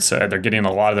injured, so they're getting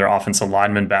a lot of their offensive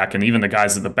linemen back, and even the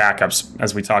guys at the backups,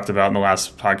 as we talked about in the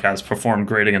last podcast, performed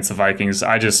great against the Vikings.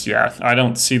 I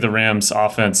don't see the Rams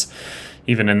offense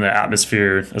even in the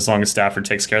atmosphere as long as Stafford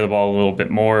takes care of the ball a little bit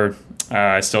more.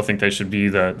 I still think they should be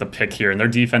the pick here, and their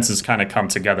defense has kind of come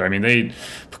together. I mean, they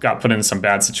got put in some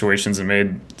bad situations and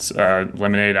made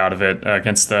lemonade out of it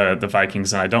against the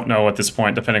Vikings, and I don't know at this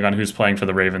point, depending on who's playing for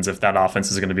the Ravens, if that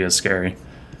offense is going to be as scary.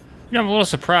 I'm a little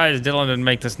surprised Dylan didn't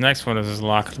make this next one as his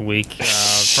lock of the week.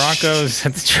 Broncos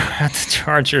at the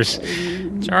Chargers.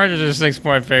 Chargers are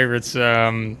 6-point favorites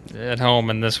at home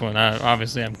in this one.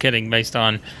 Obviously, I'm kidding based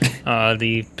on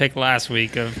the pick last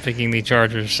week of picking the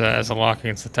Chargers as a lock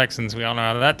against the Texans. We all know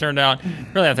how that turned out.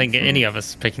 Really, I think any of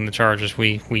us picking the Chargers,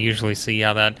 we usually see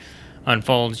how that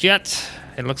unfolds. Yet,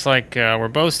 it looks like we're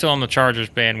both still on the Chargers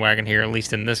bandwagon here, at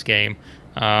least in this game.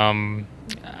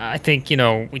 I think,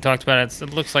 we talked about it.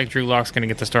 It looks like Drew Lock's going to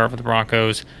get the start for the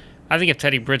Broncos. I think if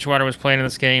Teddy Bridgewater was playing in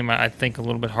this game, I'd think a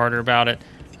little bit harder about it,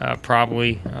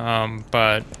 probably.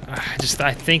 But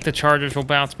I think the Chargers will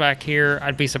bounce back here.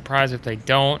 I'd be surprised if they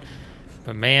don't.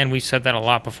 But, man, we've said that a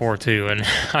lot before, too. And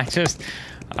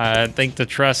I think the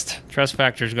trust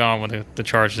factor is gone with the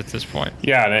Chargers at this point.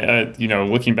 Yeah,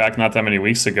 looking back not that many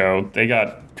weeks ago, they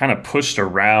got kind of pushed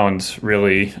around,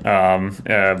 really,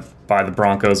 by the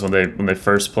Broncos when they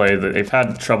first played. They've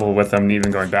had trouble with them even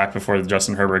going back before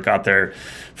Justin Herbert got there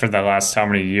for the last how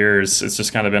many years. It's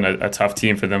just kind of been a tough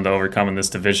team for them to overcome in this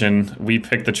division. We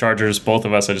picked the Chargers, both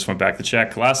of us. I just went back to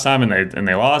check last time, and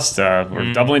they lost.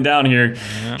 We're doubling down here,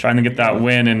 trying to get that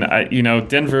win. And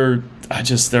Denver,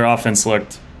 their offense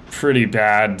looked pretty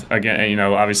bad again.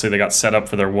 Obviously they got set up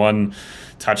for their one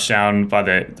touchdown by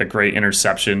the great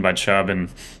interception by Chubb, and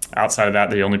outside of that,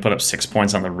 they only put up 6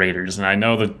 points on the Raiders. And I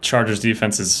know the Chargers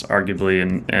defense is arguably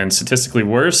and statistically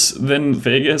worse than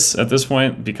Vegas at this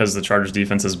point, because the Chargers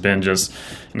defense has been just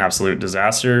an absolute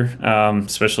disaster,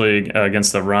 especially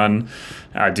against the run.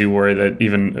 I do worry that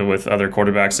even with other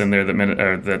quarterbacks in there,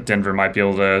 that Denver might be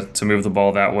able to move the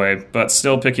ball that way. But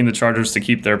still picking the Chargers to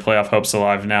keep their playoff hopes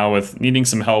alive now with needing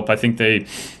some help. I think they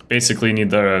basically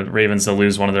need the Ravens to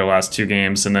lose one of their last 2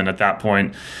 games, and then at that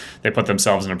point, they put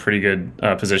themselves in a pretty good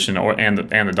position. And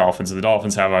the Dolphins. The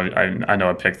Dolphins have I know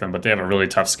I picked them, but they have a really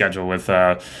tough schedule with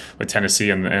Tennessee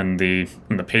and the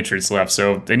Patriots left.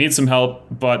 So they need some help,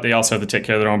 but they also have to take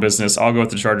care of their own business. I'll go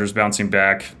with the Chargers bouncing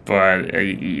back, but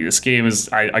this game is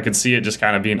I could see it just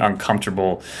kind of being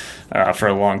uncomfortable for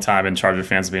a long time, and Charger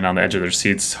fans being on the edge of their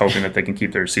seats, hoping that they can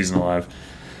keep their season alive.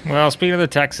 Well, speaking of the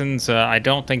Texans, I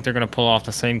don't think they're going to pull off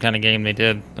the same kind of game they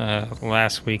did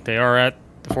last week. They are at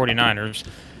the 49ers,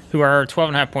 who are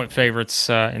 12.5-point favorites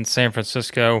in San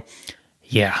Francisco.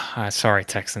 Yeah, sorry,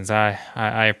 Texans.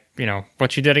 I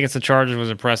what you did against the Chargers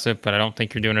was impressive, but I don't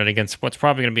think you're doing it against what's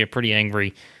probably going to be a pretty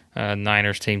angry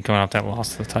Niners team coming off that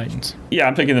loss to the Titans. Yeah,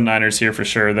 I'm picking the Niners here for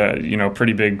sure.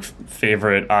 Pretty big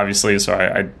favorite, obviously. So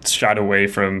I shied away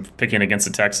from picking against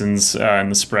the Texans in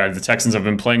the spread. The Texans have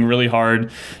been playing really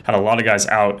hard, had a lot of guys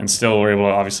out, and still were able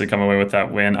to obviously come away with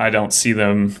that win. I don't see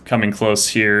them coming close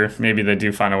here. Maybe they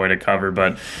do find a way to cover,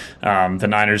 but the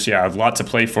Niners, a lot to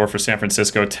play for San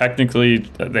Francisco. Technically,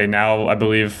 they now, I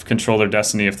believe, control their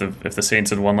destiny. If the Saints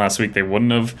had won last week, they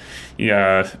wouldn't have.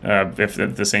 If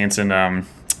the Saints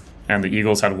and the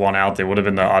Eagles had won out, they would have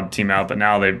been the odd team out. But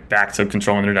now they're back to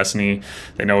controlling their destiny.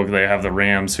 They know they have the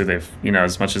Rams, who they've,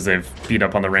 as much as they've beat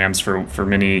up on the Rams for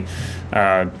many,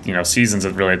 seasons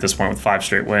really at this point with 5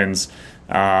 straight wins.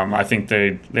 I think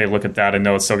they look at that and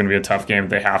know it's still going to be a tough game.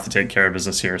 They have to take care of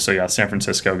business here. So, San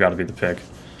Francisco got to be the pick.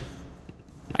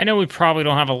 I know we probably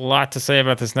don't have a lot to say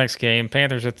about this next game.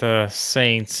 Panthers at the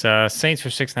Saints. Saints are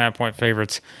 6.5-point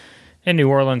favorites in New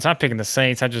Orleans. I'm picking the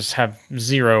Saints. I just have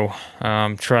zero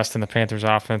trust in the Panthers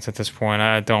offense at this point.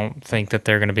 I don't think that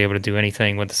they're going to be able to do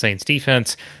anything with the Saints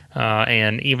defense.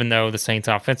 And even though the Saints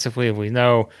offensively, we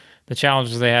know the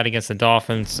challenges they had against the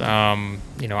Dolphins,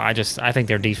 I think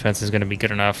their defense is going to be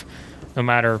good enough no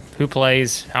matter who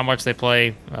plays, how much they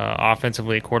play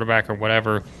offensively at quarterback or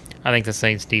whatever. I think the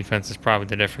Saints defense is probably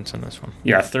the difference in this one.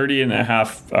 Yeah,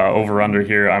 30.5 over-under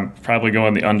here. I'm probably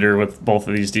going the under with both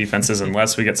of these defenses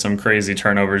unless we get some crazy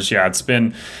turnovers. Yeah,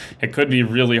 it could be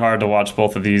really hard to watch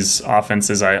both of these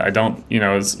offenses. I don't,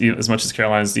 as much as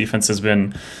Carolina's defense has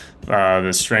been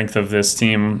the strength of this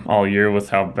team all year with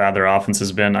how bad their offense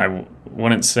has been, I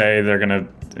wouldn't say they're going to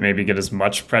maybe get as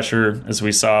much pressure as we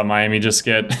saw Miami just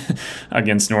get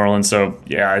against New Orleans. So,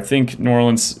 I think New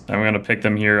Orleans, I'm going to pick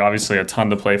them here. Obviously, a ton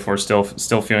to play for. Still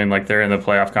feeling like they're in the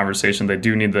playoff conversation. They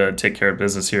do need to take care of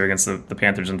business here against the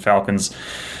Panthers and Falcons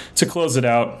to close it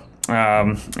out.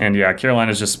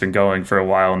 Carolina's just been going for a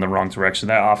while in the wrong direction.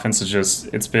 That offense is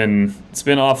it's been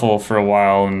awful for a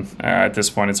while, and at this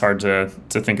point, it's hard to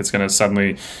think it's going to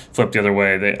suddenly flip the other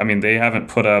way. They haven't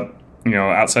put up,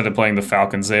 outside of playing the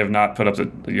Falcons, they have not put up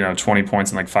 20 points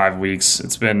in like 5 weeks.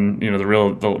 It's been,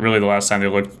 really the last time they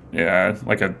looked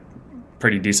like a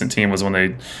pretty decent team was when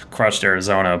they crushed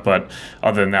Arizona. But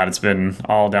other than that, it's been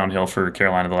all downhill for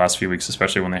Carolina the last few weeks,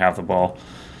 especially when they have the ball.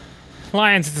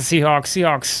 Lions at the Seahawks.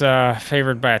 Seahawks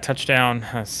favored by a touchdown,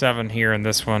 7 here in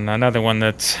this one. Another one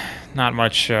that's not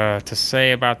much to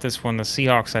say about this one. The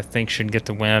Seahawks, I think, should get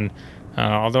the win.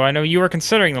 Although I know you were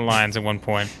considering the Lions at one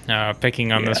point,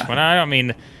 picking on this one. I don't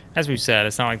mean, as we've said,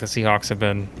 it's not like the Seahawks have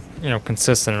been,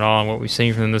 consistent at all in what we've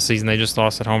seen from them this season. They just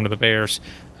lost at home to the Bears.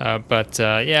 I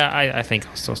think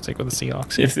I'll still stick with the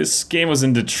Seahawks. If this game was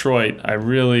in Detroit, I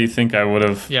really think I would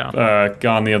have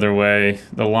gone the other way.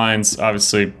 The Lions,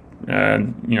 obviously, still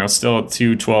at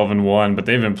 2-12-1, but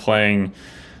they've been playing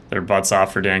their butts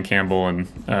off for Dan Campbell,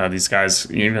 and these guys,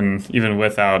 even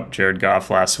without Jared Goff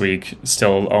last week,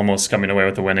 still almost coming away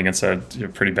with the win against a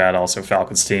pretty bad also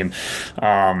Falcons team.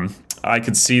 I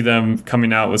could see them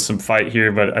coming out with some fight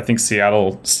here, but I think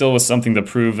Seattle still was something to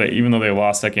prove that even though they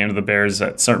lost that game to the Bears,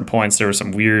 at certain points there was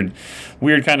some weird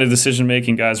kind of decision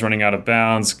making, guys running out of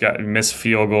bounds, missed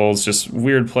field goals, just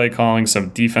weird play calling, some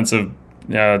defensive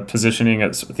positioning.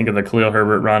 I think of the Khalil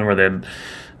Herbert run where they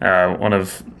had one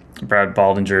of Brad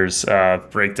Baldinger's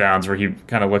breakdowns where he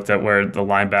kind of looked at where the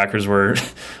linebackers were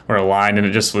aligned, and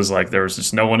it just was like there was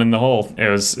just no one in the hole. It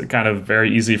was kind of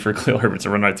very easy for Khalil Herbert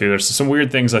to run right through there. So some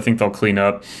weird things I think they'll clean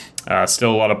up.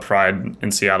 Still a lot of pride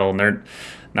in Seattle, and they're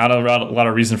not a lot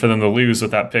of reason for them to lose with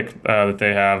that pick that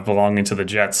they have belonging to the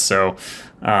Jets. So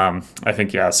I think,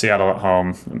 Seattle at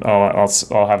home,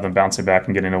 I'll have them bouncing back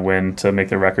and getting a win to make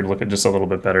their record look just a little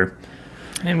bit better.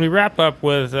 And we wrap up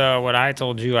with what I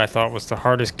told you I thought was the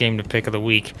hardest game to pick of the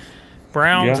week.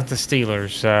 Browns at the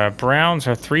Steelers. Browns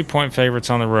are 3-point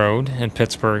favorites on the road in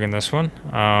Pittsburgh in this one.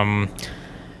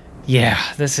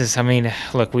 This is,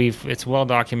 look, it's well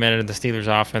documented, the Steelers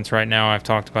offense right now. I've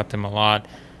talked about them a lot.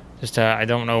 I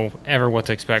don't know ever what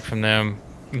to expect from them.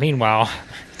 meanwhile,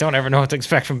 don't ever know what to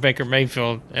expect from Baker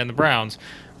Mayfield and the Browns.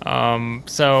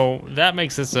 So that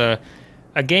makes this a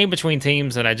game between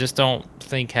teams that I just don't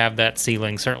think have that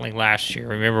ceiling. Certainly last year,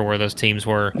 remember where those teams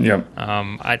were. Yep.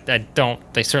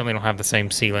 They certainly don't have the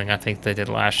same ceiling I think they did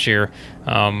last year.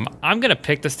 I'm going to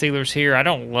pick the Steelers here. I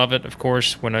don't love it, of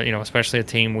course, when especially a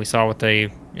team we saw what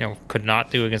they could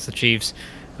not do against the Chiefs.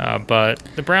 But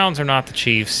the Browns are not the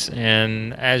Chiefs,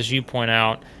 and as you point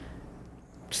out,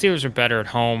 Steelers are better at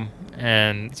home,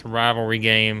 and it's a rivalry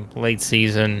game, late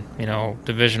season,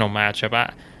 divisional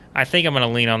matchup. I think I'm going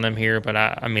to lean on them here, but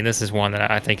I mean, this is one that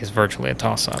I think is virtually a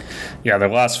toss-up. Yeah, their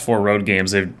last 4 road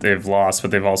games they've lost,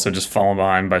 but they've also just fallen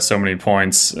behind by so many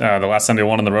points. The last time they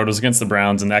won on the road was against the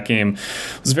Browns, and that game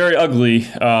was very ugly.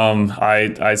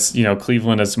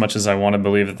 Cleveland, as much as I want to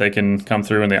believe that they can come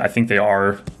through, and I think they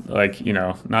are,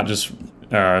 not just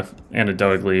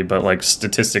anecdotally, but like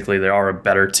statistically, they are a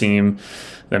better team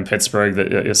than Pittsburgh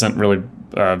that isn't really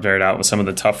bared out with some of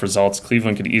the tough results.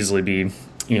 Cleveland could easily be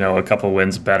a couple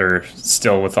wins better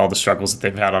still with all the struggles that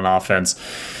they've had on offense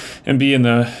and be in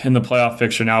the playoff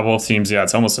picture. Now both teams,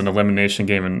 it's almost an elimination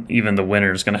game, and even the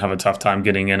winner is going to have a tough time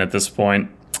getting in at this point.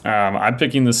 I'm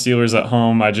picking the Steelers at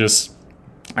home. I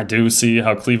do see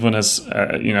how Cleveland has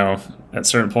at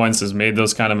certain points has made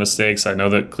those kind of mistakes. I know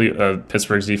that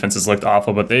Pittsburgh's defense has looked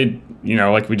awful, but they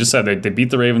like we just said, they beat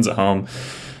the Ravens at home.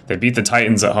 They beat the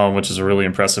Titans at home, which is a really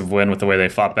impressive win with the way they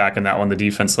fought back in that one. The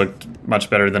defense looked much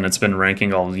better than it's been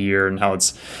ranking all year, and how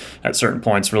it's at certain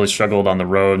points really struggled on the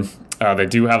road. They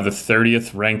do have the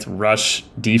 30th ranked rush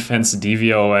defense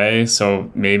DVOA,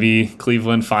 so maybe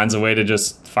Cleveland finds a way to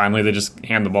just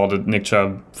hand the ball to Nick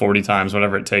Chubb 40 times,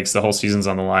 whatever it takes. The whole season's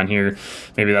on the line here.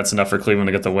 Maybe that's enough for Cleveland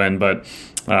to get the win, but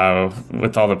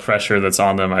with all the pressure that's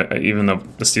on them, even though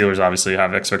the Steelers obviously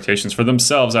have expectations for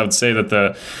themselves, I would say that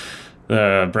the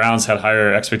Browns had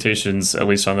higher expectations, at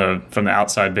least from the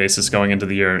outside basis, going into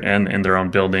the year and in their own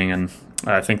building. And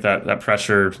I think that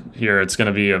pressure here, it's going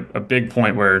to be a big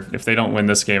point where if they don't win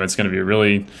this game, it's going to be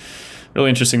really, really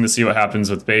interesting to see what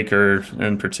happens with Baker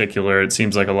in particular. It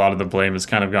seems like a lot of the blame has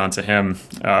kind of gone to him.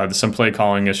 There's some play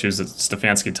calling issues that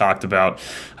Stefanski talked about.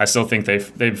 I still think they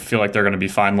feel like they're going to be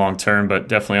fine long term, but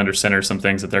definitely under center some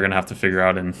things that they're going to have to figure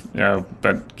out. And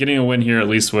but getting a win here at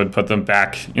least would put them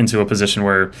back into a position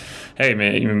where, hey,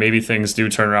 maybe things do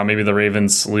turn around. Maybe the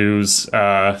Ravens lose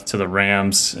to the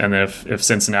Rams, and if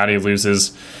Cincinnati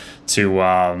loses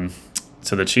to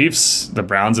the Chiefs, the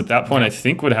Browns at that point I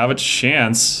think would have a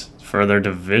chance for their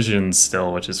division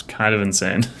still, which is kind of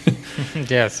insane.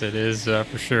 Yes, it is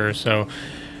for sure. So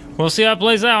we'll see how it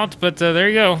plays out. But there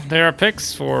you go. There are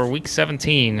picks for Week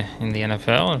 17 in the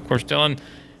NFL. And of course, Dylan,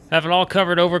 have it all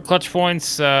covered over at Clutch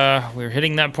Points. We're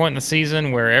hitting that point in the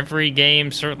season where every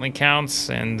game certainly counts.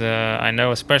 And I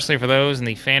know especially for those in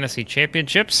the fantasy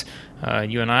championships,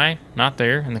 you and I, not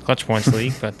there in the Clutch Points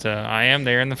League, but I am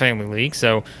there in the Family League.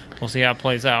 So we'll see how it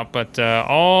plays out. But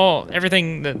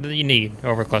everything that you need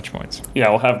over at Clutch Points. Yeah,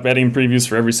 we'll have betting previews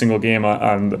for every single game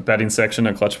on the betting section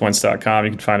at clutchpoints.com.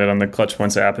 You can find it on the Clutch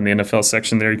Points app in the NFL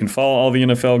section there. You can follow all the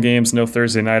NFL games. No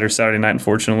Thursday night or Saturday night,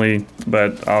 unfortunately.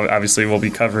 But obviously we'll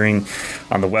be covering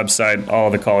on the website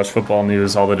all the college football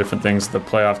news, all the different things, the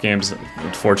playoff games.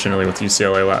 Unfortunately, with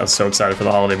UCLA, I was so excited for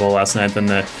the Holiday Bowl last night.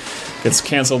 Then gets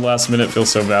canceled last minute. Feels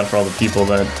so bad for all the people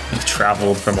that have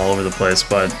traveled from all over the place.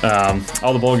 But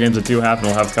all the bowl games that do happen,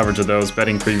 we'll have coverage of those,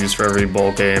 betting previews for every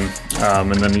bowl game.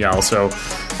 And then, also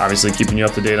obviously keeping you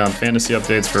up to date on fantasy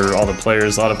updates for all the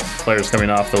players. A lot of players coming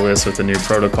off the list with the new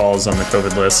protocols on the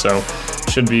COVID list. So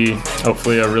should be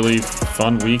hopefully a really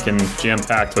fun week and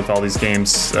jam-packed with all these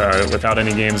games. Without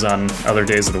any games on other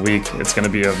days of the week, it's going to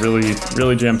be a really,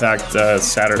 really jam-packed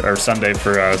Saturday or Sunday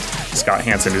for Scott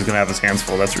Hansen, who's going to have his hands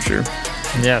full, that's for sure.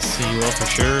 Yes, you will for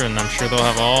sure, and I'm sure they'll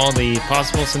have all the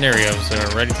possible scenarios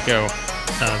that are ready to go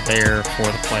there for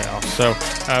the playoffs. So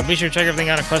be sure to check everything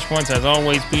out at Clutch Points. As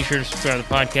always, be sure to subscribe to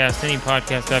the podcast. Any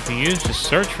podcast app you use, just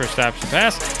search for Staps to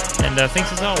Pass. And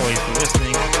thanks as always for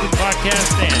listening to the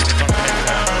podcast, and talk to you next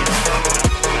time.